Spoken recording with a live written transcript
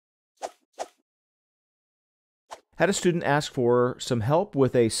Had a student ask for some help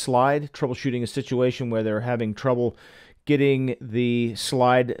with a slide, troubleshooting a situation where they're having trouble getting the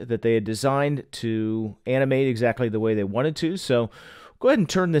slide that they had designed to animate exactly the way they wanted to. So go ahead and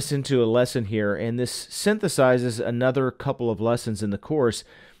turn this into a lesson here, and this synthesizes another couple of lessons in the course,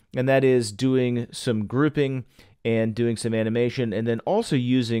 and that is doing some grouping and doing some animation, and then also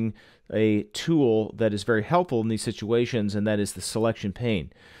using a tool that is very helpful in these situations, and that is the selection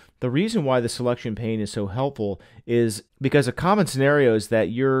pane. The reason why the selection pane is so helpful is because a common scenario is that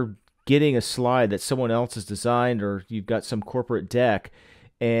you're getting a slide that someone else has designed, or you've got some corporate deck,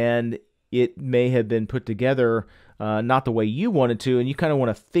 and it may have been put together not the way you wanted to, and you kind of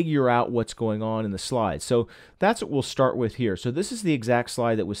want to figure out what's going on in the slide. So that's what we'll start with here. So this is the exact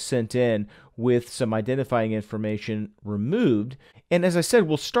slide that was sent in with some identifying information removed. And as I said,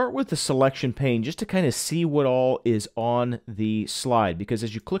 we'll start with the selection pane just to kind of see what all is on the slide, because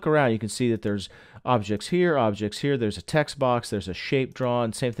as you click around, you can see that there's objects here, there's a text box, there's a shape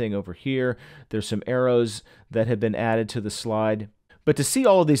drawn, same thing over here. There's some arrows that have been added to the slide. But to see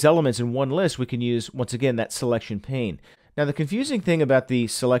all of these elements in one list, we can use, once again, that selection pane. Now, the confusing thing about the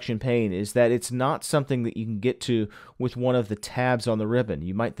selection pane is that it's not something that you can get to with one of the tabs on the ribbon.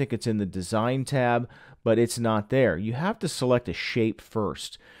 You might think it's in the Design tab, but it's not there. You have to select a shape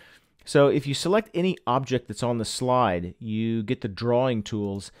first. So if you select any object that's on the slide, you get the drawing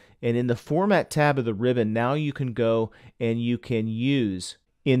tools, and in the Format tab of the ribbon, now you can go and you can use,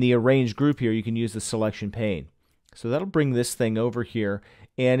 in the Arrange group here, you can use the selection pane. So that'll bring this thing over here,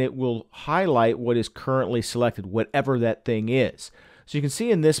 and it will highlight what is currently selected, whatever that thing is. So you can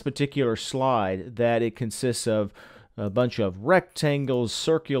see in this particular slide that it consists of a bunch of rectangles,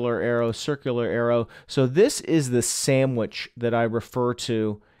 circular arrow, circular arrow. So this is the sandwich that I refer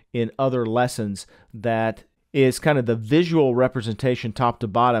to in other lessons, that is kind of the visual representation top to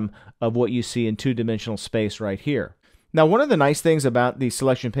bottom of what you see in two-dimensional space right here. Now, one of the nice things about the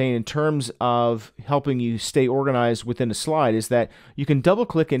selection pane in terms of helping you stay organized within a slide is that you can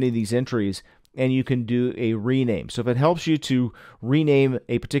double-click any of these entries and you can do a rename. So if it helps you to rename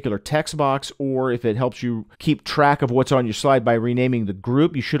a particular text box, or if it helps you keep track of what's on your slide by renaming the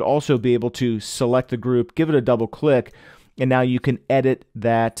group, you should also be able to select the group, give it a double-click, and now you can edit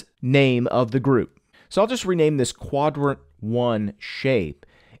that name of the group. So I'll just rename this Quadrant 1 shape,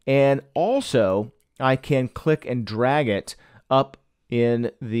 and also I can click and drag it up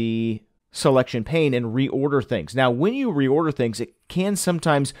in the selection pane and reorder things. Now, when you reorder things, it can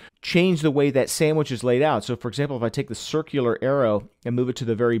sometimes change the way that sandwich is laid out. So, for example, if I take the circular arrow and move it to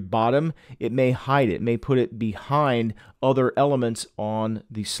the very bottom, it may hide it. It may put it behind other elements on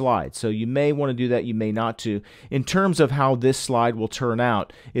the slide. So you may want to do that, you may not to. In terms of how this slide will turn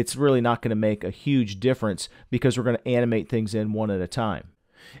out, it's really not going to make a huge difference because we're going to animate things in one at a time.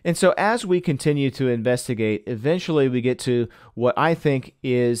 And so as we continue to investigate, eventually we get to what I think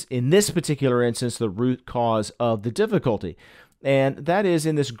is, in this particular instance, the root cause of the difficulty. And that is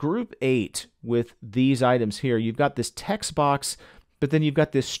in this group 8 with these items here. You've got this text box, but then you've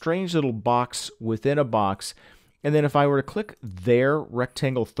got this strange little box within a box. And then if I were to click there,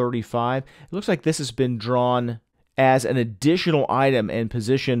 rectangle 35, it looks like this has been drawn as an additional item and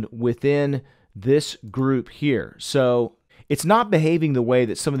positioned within this group here. So it's not behaving the way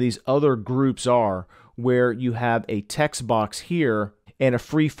that some of these other groups are, where you have a text box here and a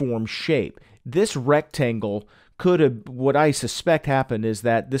freeform shape. This rectangle could have, what I suspect happened is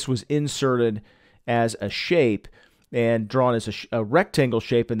that this was inserted as a shape and drawn as a rectangle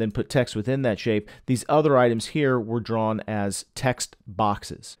shape and then put text within that shape. These other items here were drawn as text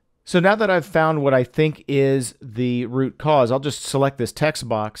boxes. So now that I've found what I think is the root cause, I'll just select this text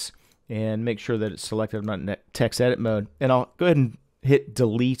box and make sure that it's selected. I'm not in text edit mode, and I'll go ahead and hit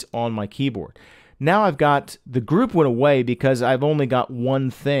delete on my keyboard. Now I've got, the group went away because I've only got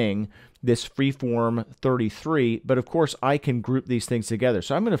one thing, this freeform 33, but of course I can group these things together.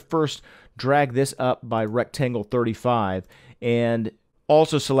 So I'm going to first drag this up by rectangle 35 and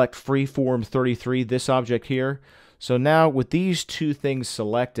also select freeform 33, this object here. So now with these two things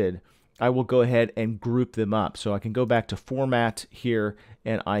selected, I will go ahead and group them up. So I can go back to Format here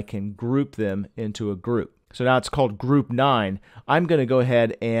and I can group them into a group. So now it's called Group 9. I'm going to go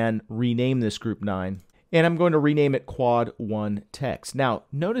ahead and rename this Group 9, and I'm going to rename it Quad 1 Text. Now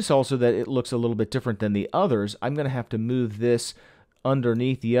notice also that it looks a little bit different than the others. I'm going to have to move this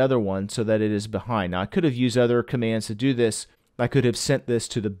underneath the other one so that it is behind. Now I could have used other commands to do this. I could have sent this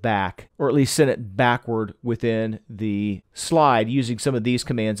to the back, or at least sent it backward within the slide using some of these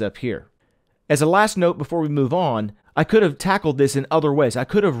commands up here. As a last note before we move on, I could have tackled this in other ways. I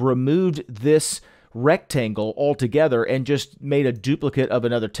could have removed this rectangle altogether and just made a duplicate of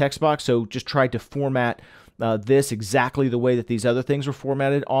another text box, so just tried to format this exactly the way that these other things were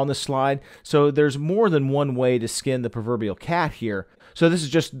formatted on the slide. So there's more than one way to skin the proverbial cat here. So this is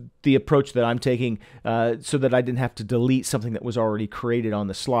just the approach that I'm taking so that I didn't have to delete something that was already created on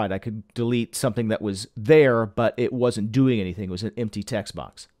the slide. I could delete something that was there, but it wasn't doing anything. It was an empty text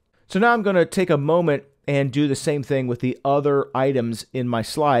box. So now I'm going to take a moment and do the same thing with the other items in my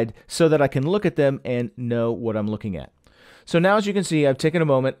slide so that I can look at them and know what I'm looking at. So now, as you can see, I've taken a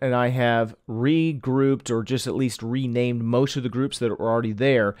moment and I have regrouped, or just at least renamed, most of the groups that were already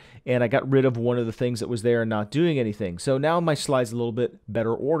there, and I got rid of one of the things that was there and not doing anything. So now my slide's a little bit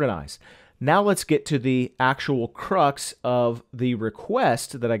better organized. Now let's get to the actual crux of the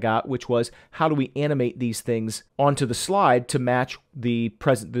request that I got, which was, how do we animate these things onto the slide to match the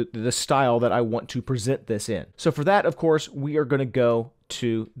style that I want to present this in? So for that, of course, we are going to go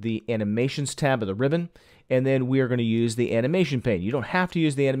to the Animations tab of the ribbon, and then we are going to use the Animation Pane. You don't have to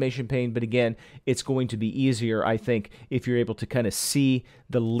use the Animation Pane, but again, it's going to be easier, I think, if you're able to kind of see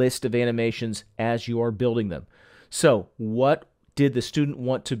the list of animations as you are building them. So what did the student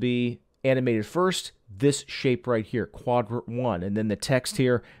want to be animated first? This shape right here, quadrant 1, and then the text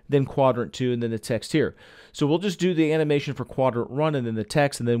here, then quadrant 2, and then the text here. So we'll just do the animation for quadrant 1 and then the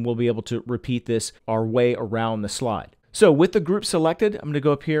text, and then we'll be able to repeat this our way around the slide. So with the group selected, I'm going to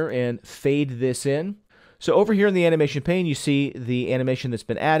go up here and fade this in. So over here in the Animation Pane, you see the animation that's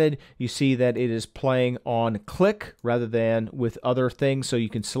been added. You see that it is playing on click rather than with other things. So you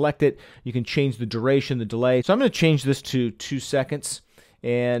can select it. You can change the duration, the delay. So I'm going to change this to 2 seconds.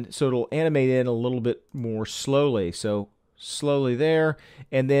 And so it'll animate in a little bit more slowly. So slowly there.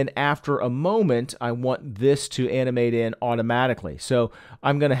 And then after a moment, I want this to animate in automatically. So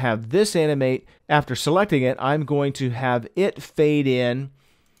I'm going to have this animate. After selecting it, I'm going to have it fade in.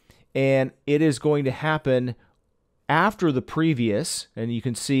 And it is going to happen after the previous, and you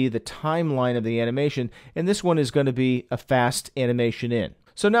can see the timeline of the animation, and this one is going to be a fast animation in.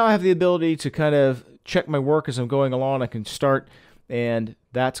 So now I have the ability to kind of check my work as I'm going along. I can start, and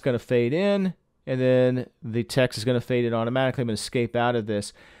that's going to fade in, and then the text is going to fade in automatically. I'm going to escape out of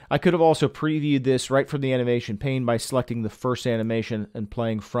this. I could have also previewed this right from the Animation Pane by selecting the first animation and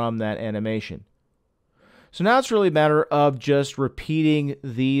playing from that animation. So now it's really a matter of just repeating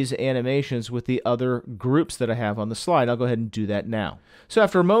these animations with the other groups that I have on the slide. I'll go ahead and do that now. So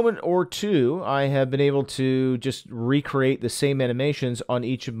after a moment or two, I have been able to just recreate the same animations on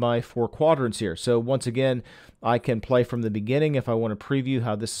each of my 4 quadrants here. So once again, I can play from the beginning if I want to preview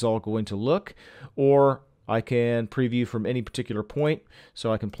how this is all going to look, or I can preview from any particular point.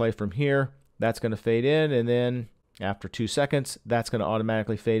 So I can play from here. That's going to fade in, and then after 2 seconds, that's going to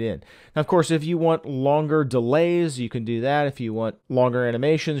automatically fade in. Now, of course, if you want longer delays, you can do that. If you want longer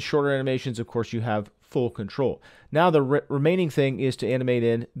animations, shorter animations, of course, you have full control. Now, the remaining thing is to animate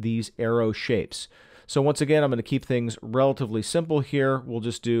in these arrow shapes. So once again, I'm going to keep things relatively simple here. We'll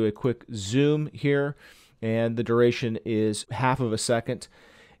just do a quick zoom here, and the duration is ½ second.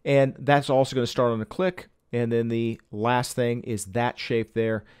 And that's also going to start on a click. And then the last thing is that shape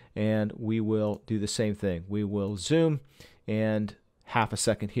there, and we will do the same thing. We will zoom and ½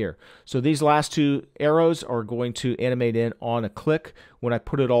 second here. So these last 2 arrows are going to animate in on a click. When I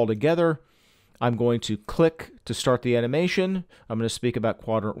put it all together, I'm going to click to start the animation. I'm going to speak about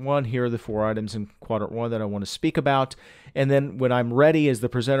quadrant 1. Here are the 4 items in quadrant 1 that I want to speak about. And then when I'm ready as the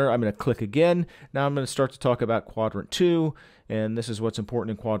presenter, I'm going to click again. Now I'm going to start to talk about quadrant 2. And this is what's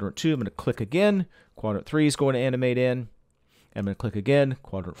important in quadrant 2. I'm going to click again. Quadrant 3 is going to animate in. I'm going to click again,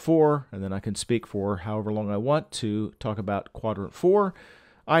 quadrant 4, and then I can speak for however long I want to talk about quadrant 4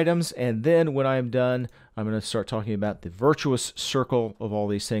 items. And then when I'm done, I'm going to start talking about the virtuous circle of all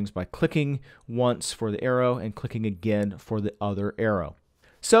these things by clicking once for the arrow and clicking again for the other arrow.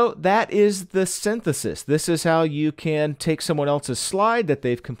 So that is the synthesis. This is how you can take someone else's slide that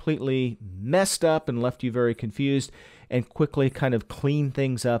they've completely messed up and left you very confused, and quickly kind of clean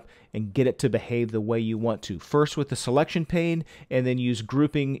things up and get it to behave the way you want to. First with the selection pane, and then use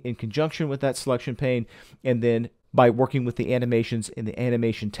grouping in conjunction with that selection pane, and then by working with the animations in the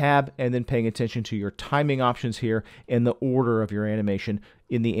animation tab, and then paying attention to your timing options here and the order of your animation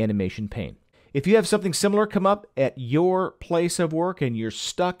in the animation pane. If you have something similar come up at your place of work and you're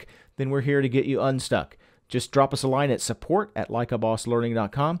stuck, then we're here to get you unstuck. Just drop us a line at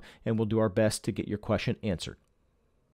support@likeabosslearning.com, and we'll do our best to get your question answered.